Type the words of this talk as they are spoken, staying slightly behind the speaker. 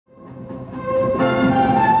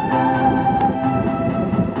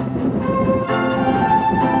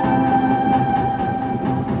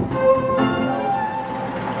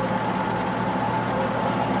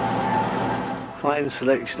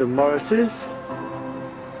selection of Morris's.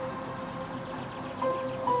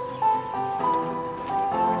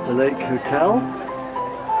 The Lake Hotel.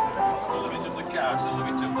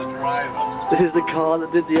 This is the car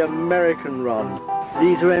that did the American run.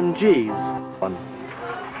 These are MGs.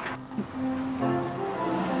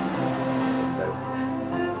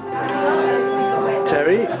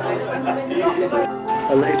 Terry,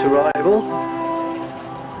 a late arrival.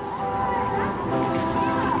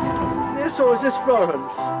 This or is this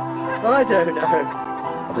Florence? I don't know.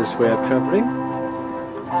 This way of travelling.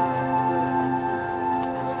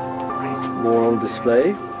 More on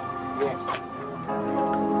display.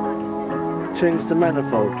 Change the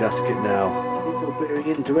manifold gasket now. People peering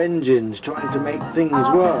into engines, trying to make things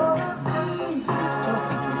work.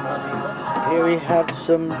 Here we have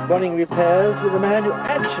some running repairs with a man who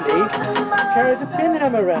actually carries a pin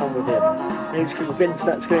hammer around with him. And he's convinced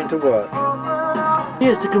that's going to work.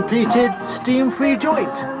 Here's the completed steam-free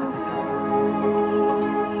joint.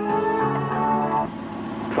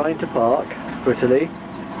 Trying to park prettily.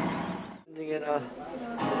 In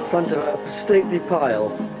front of a stately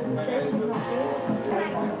pile.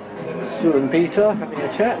 Sue and Peter having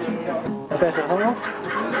a chat. A better half.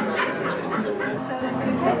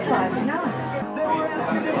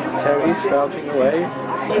 Terry shouting away.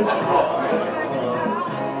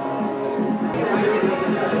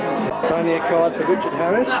 Signing a card for Richard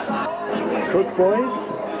Harris. Cook boys.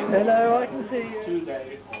 Hello, I can see you. 2-day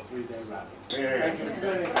or 3-day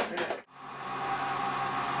rally.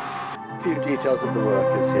 A few details of the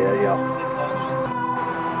workers here, yeah.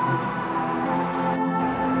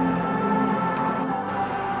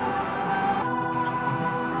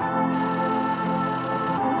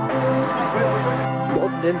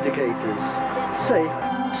 Modern indicators. Safe,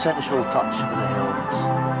 essential touch for the hills.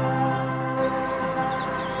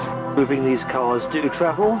 Moving these cars do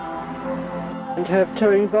travel and have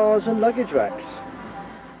towing bars and luggage racks.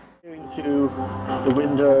 Peering through the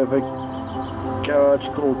window of a garage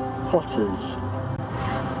called Potters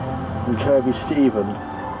and Kirby Stephen.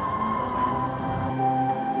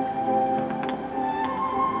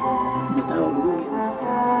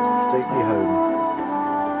 Stately home.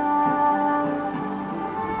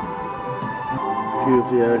 A few of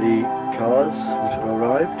the early cars which have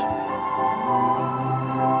arrived.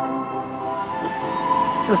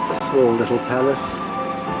 Just a small little palace.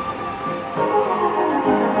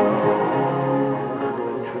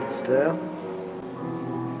 Entrance there.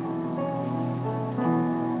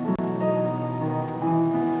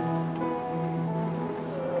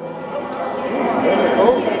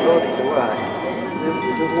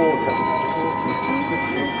 The water.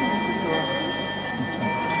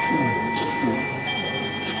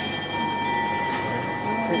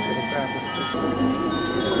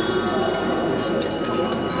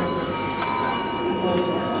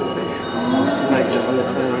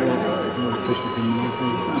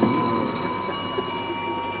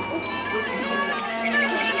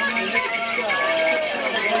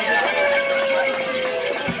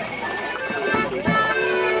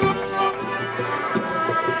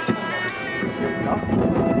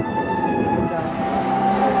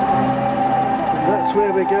 That's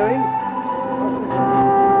where we're going.